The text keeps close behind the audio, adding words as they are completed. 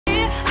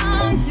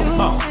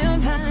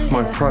Oh,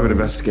 my private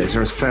investigator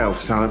has failed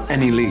to sound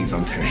any leads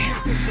on Timmy.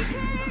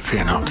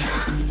 Fear not.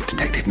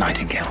 Detective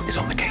Nightingale is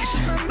on the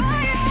case.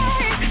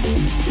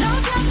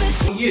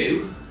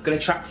 You gonna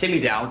track Timmy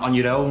down on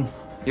your own?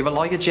 You're a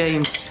lawyer,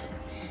 James.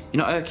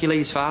 You're not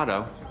Hercules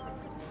Faro.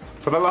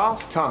 For the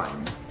last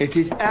time, it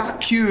is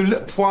Hercule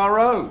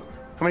Poirot.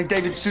 How many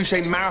David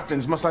Suchet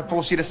marathons must I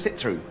force you to sit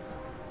through?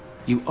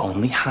 You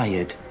only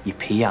hired your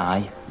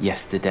PI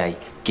yesterday.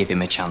 Give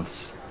him a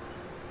chance.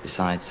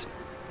 Besides,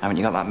 haven't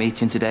you got that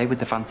meeting today with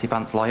the fancy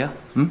pants lawyer?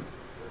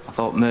 I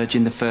thought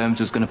merging the firms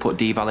was going to put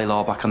D Valley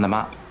Law back on the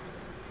map.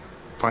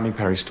 Finding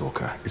Peri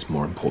Stalker is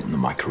more important than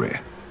my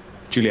career.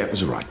 Juliet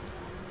was right.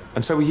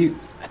 And so were you.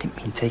 I didn't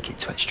mean take it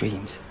to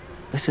extremes.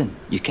 Listen,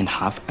 you can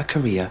have a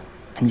career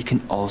and you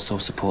can also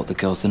support the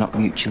girls. They're not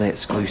mutually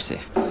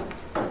exclusive.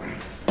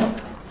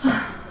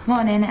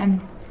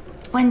 Morning.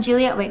 When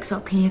Juliet wakes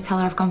up, can you tell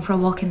her I've gone for a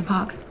walk in the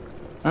park?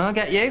 I'll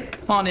get you.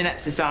 Morning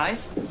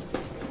exercise.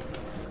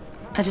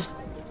 I just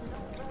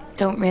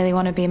don't really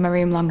want to be in my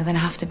room longer than I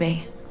have to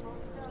be.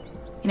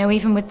 You know,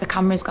 even with the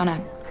cameras gone,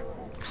 I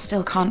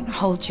still can't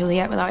hold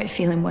Juliet without it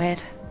feeling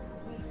weird.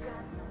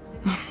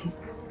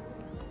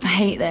 I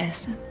hate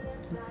this.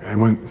 It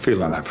won't feel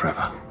like that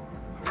forever.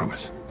 I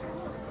promise.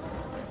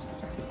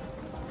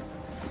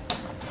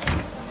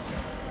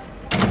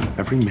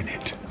 Every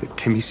minute that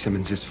Timmy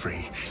Simmons is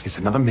free is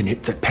another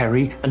minute that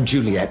Peri and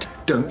Juliet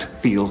don't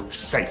feel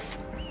safe.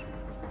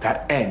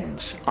 That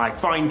ends. I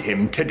find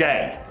him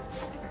today.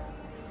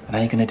 And how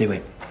are you going to do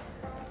it?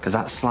 Because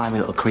that slimy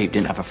little creep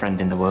didn't have a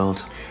friend in the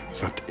world.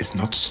 That is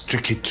not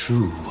strictly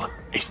true,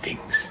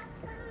 Hastings.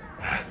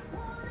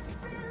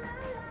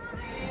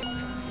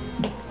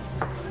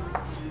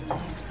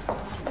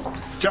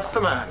 Just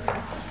the man.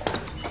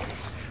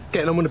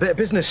 Getting on with a bit of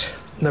business.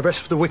 No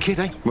rest for the wicked,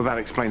 eh? Well, that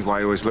explains why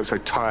he always looks so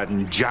tired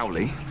and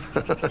jowly.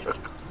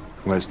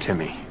 Where's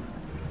Timmy?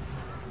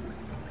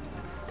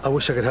 I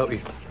wish I could help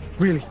you.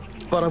 Really.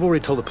 But I've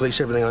already told the police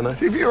everything I know.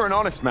 See, if you're an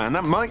honest man,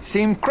 that might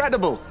seem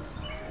credible.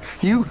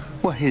 You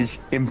were his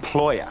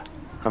employer.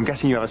 I'm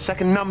guessing you have a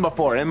second number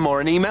for him or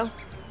an email?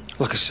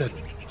 Like I said,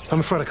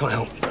 I'm afraid I can't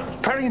help.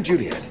 Peri and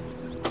Juliet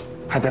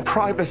had their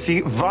privacy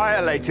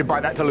violated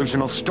by that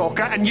delusional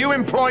stalker, and you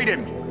employed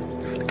him.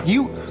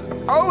 You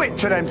owe it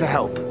to them to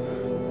help.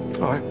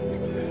 All right.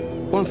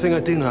 One thing I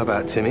do know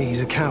about Timmy,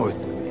 he's a coward.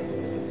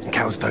 And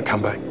cowards don't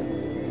come back.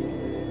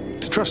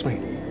 So trust me,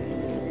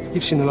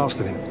 you've seen the last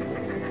of him.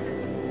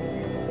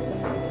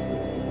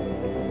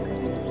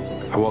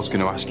 I was going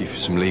to ask you for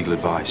some legal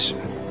advice.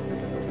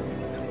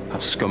 That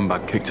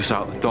scumbag kicked us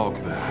out the dog,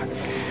 but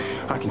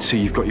I can see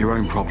you've got your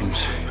own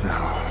problems.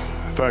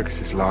 No, Fergus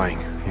is lying.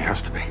 He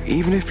has to be.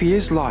 Even if he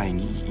is lying,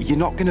 you're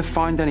not going to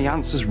find any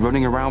answers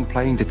running around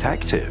playing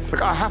detective.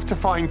 Look, I have to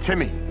find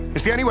Timmy.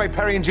 It's the only way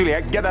Peri and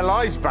Juliet can get their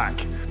lives back.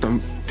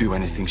 Don't do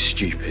anything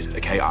stupid,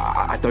 okay?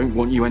 I don't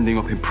want you ending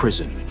up in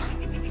prison.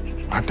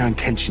 I have no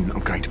intention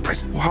of going to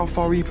prison. Well, how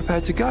far are you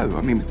prepared to go?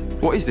 I mean,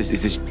 what is this?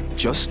 Is this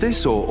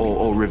justice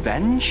or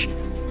revenge?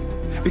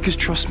 Because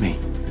trust me,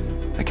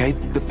 okay,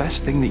 the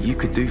best thing that you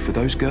could do for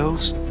those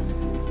girls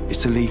is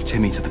to leave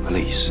Timmy to the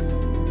police.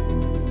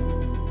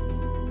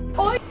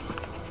 Oi.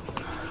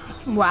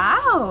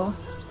 Wow.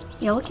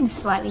 You're looking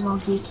slightly more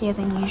geekier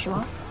than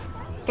usual.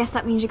 Guess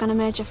that means you're going to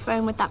merge your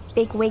phone with that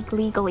big wig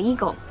legal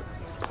eagle.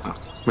 Well,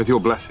 with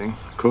your blessing,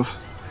 of course.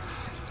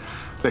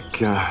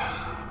 Look,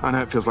 I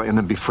know it feels like you'll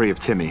never be free of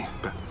Timmy,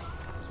 but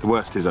the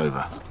worst is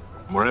over.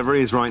 Wherever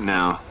he is right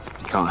now,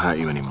 he can't hurt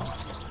you anymore.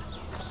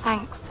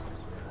 Thanks.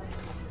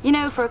 You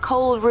know, for a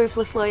cold,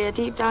 ruthless lawyer,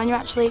 deep down, you're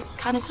actually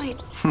kind of sweet.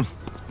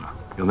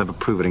 You'll never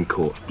prove it in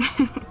court.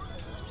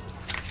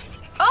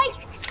 Oi!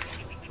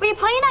 Were you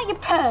playing out, you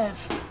perv?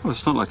 Well,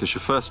 it's not like it's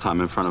your first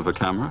time in front of a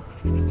camera.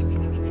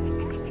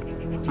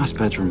 Nice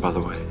bedroom, by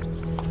the way.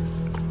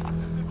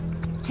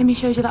 Timmy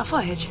showed you that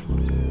footage?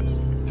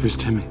 Who's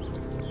Timmy?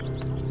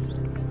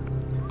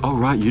 Oh,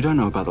 right, you don't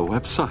know about the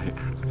website.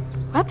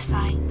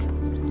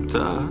 Website?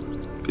 Duh.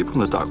 People on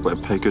the dark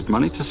web pay good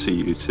money to see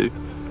you two.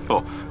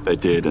 Oh, they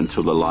did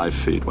until the live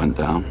feed went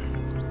down.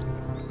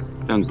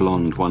 Young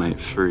Blonde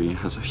 183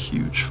 has a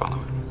huge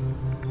following.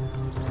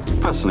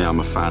 Personally, I'm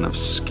a fan of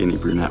Skinny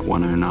Brunette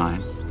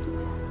 109.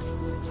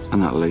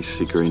 And that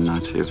lacy green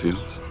nightie of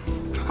yours.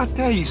 How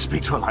dare you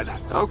speak to her like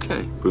that?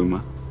 Okay,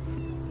 Boomer.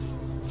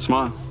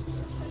 Smile.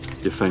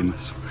 You're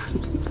famous.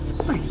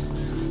 Wait,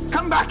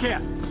 come back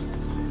here!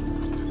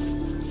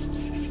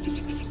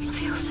 I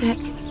feel sick.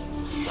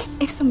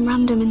 If some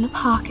random in the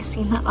park has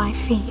seen that live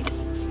feed,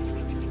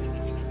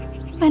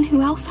 then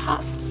who else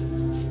has?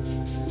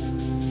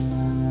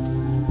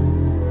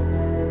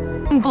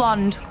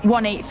 Blonde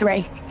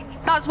 183.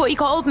 That's what you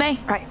called me.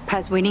 Right,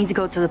 Pez, we need to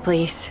go to the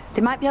police.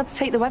 They might be able to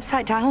take the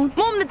website down.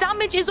 Mum, the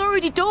damage is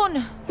already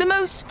done. The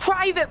most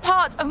private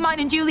parts of mine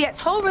and Juliet's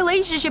whole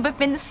relationship have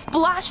been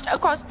splashed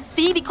across the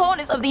seedy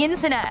corners of the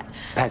internet.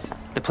 Pez,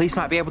 the police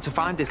might be able to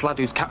find this lad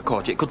who's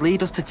catcalled you. It could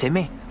lead us to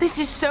Timmy. This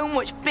is so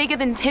much bigger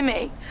than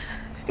Timmy.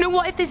 You know,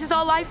 what if this is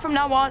our life from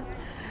now on?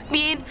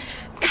 Being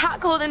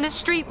catcalled in the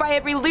street by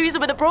every loser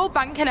with a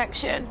broadband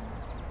connection.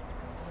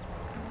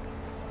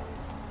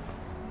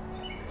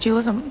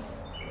 Jules, I'm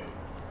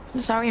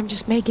sorry, I'm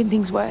just making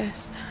things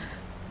worse.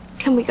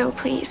 Can we go,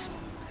 please?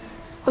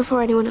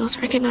 Before anyone else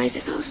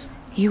recognizes us.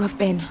 You have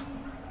been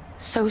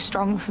so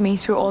strong for me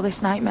through all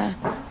this nightmare.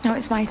 Now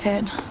it's my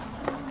turn.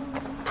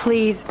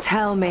 Please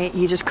tell me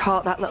you just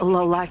caught that little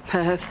low-life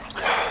perv.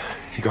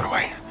 He got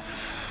away.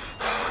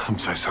 I'm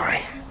so sorry.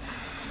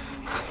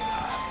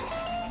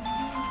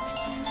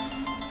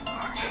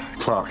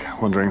 Clark,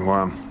 wondering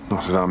why I'm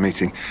not at our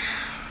meeting.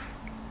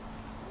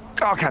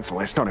 I'll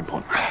cancel. It's not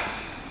important.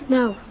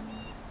 No.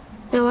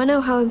 No, I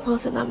know how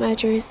important that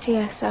merger is to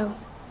you, so...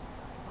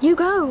 You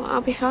go,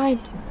 I'll be fine.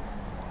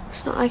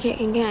 It's not like it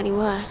can get any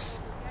worse.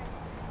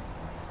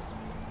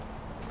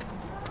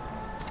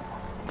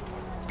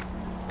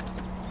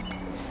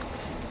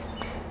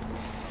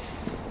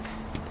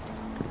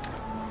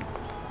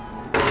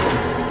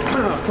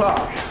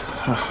 Clark.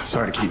 Oh,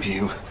 sorry to keep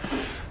you.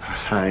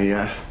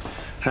 I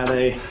had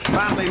a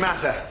family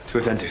matter to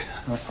attend to.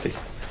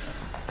 Please.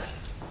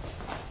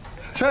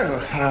 So,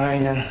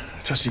 I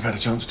trust you've had a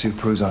chance to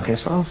peruse our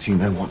case files. You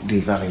know what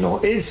Deep Valley law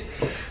is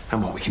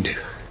and what we can do.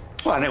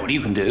 Well, I know what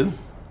you can do.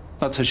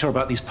 Not so sure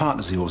about these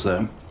partners of yours,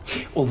 though.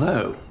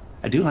 Although,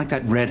 I do like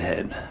that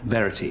redhead,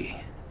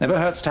 Verity. Never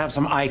hurts to have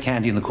some eye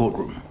candy in the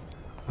courtroom.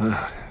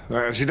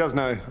 She does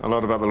know a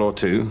lot about the law,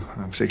 too,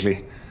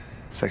 particularly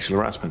sexual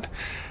harassment.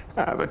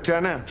 But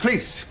no,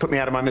 please put me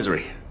out of my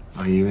misery.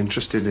 Are you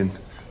interested in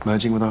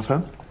merging with our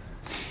firm?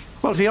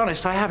 Well, to be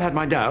honest, I have had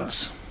my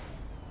doubts.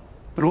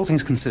 But all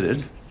things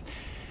considered,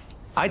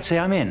 I'd say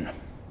I'm in.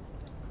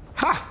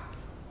 Ha!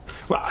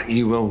 Well,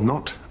 you will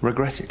not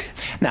regret it.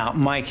 Now,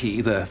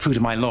 Mikey, the fruit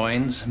of my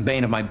loins,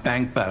 bane of my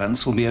bank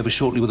balance, will be over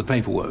shortly with the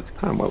paperwork.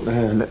 Well,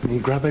 let me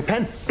grab a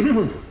pen.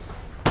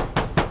 Oh,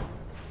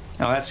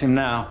 that's him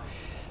now.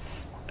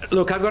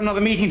 Look, I've got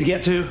another meeting to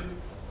get to.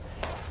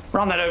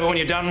 Run that over when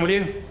you're done, will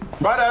you?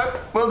 Righto,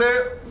 will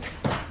do.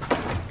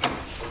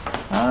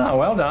 Ah,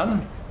 well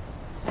done.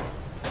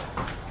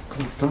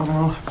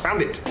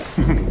 Found it.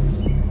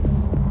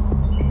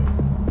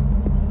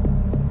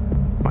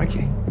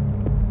 Mikey.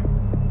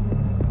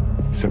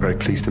 So very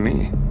pleased to meet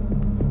you.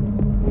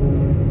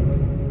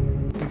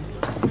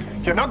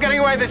 You're not getting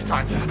away this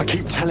time. I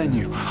keep telling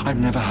you, I've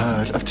never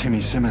heard of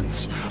Timmy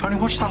Simmons. I only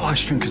watched that live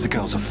stream because the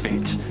girls are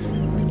fit.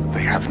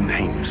 They have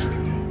names.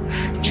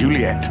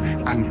 Juliet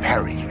and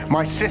Peri,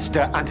 my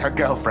sister and her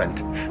girlfriend.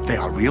 They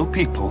are real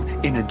people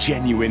in a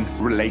genuine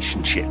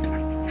relationship.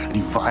 And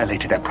you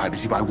violated their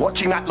privacy by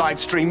watching that live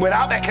stream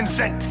without their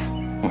consent.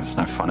 Well, it's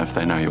no fun if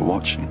they know you're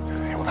watching.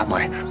 Yeah, well, that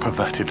my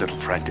perverted little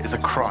friend is a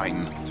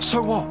crime.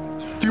 So what?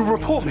 You'll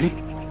report me?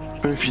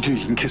 But if you do,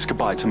 you can kiss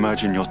goodbye to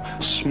merging your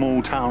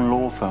small-town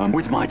law firm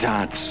with my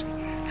dad's.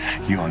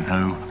 You are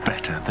no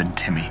better than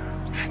Timmy.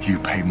 You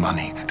pay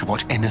money to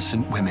watch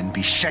innocent women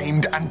be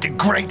shamed and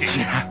degraded.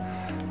 Yeah.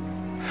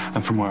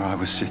 And from where I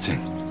was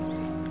sitting,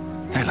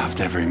 they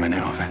loved every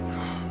minute of it.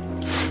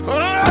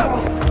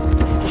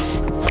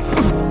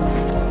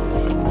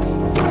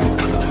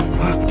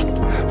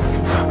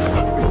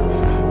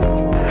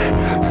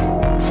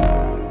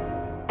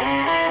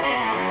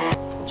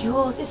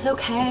 Jules, it's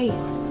okay.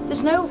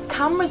 There's no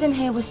cameras in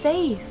here, we're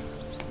safe.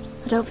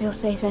 I don't feel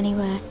safe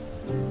anywhere.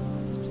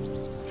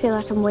 I feel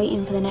like I'm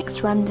waiting for the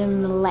next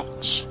random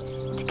lech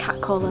to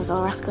catcall us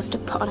or ask us to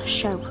put on a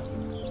show.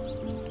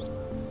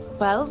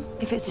 Well,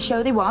 if it's a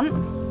show they want,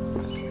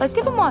 let's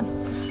give them one.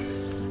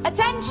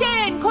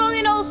 Attention!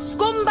 Calling all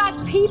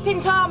scumbag peeping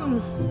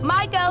toms.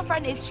 My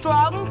girlfriend is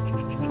strong,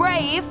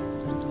 brave,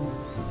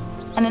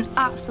 and an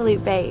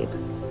absolute babe.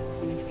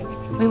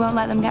 We won't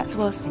let them get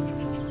to us,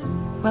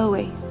 will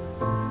we?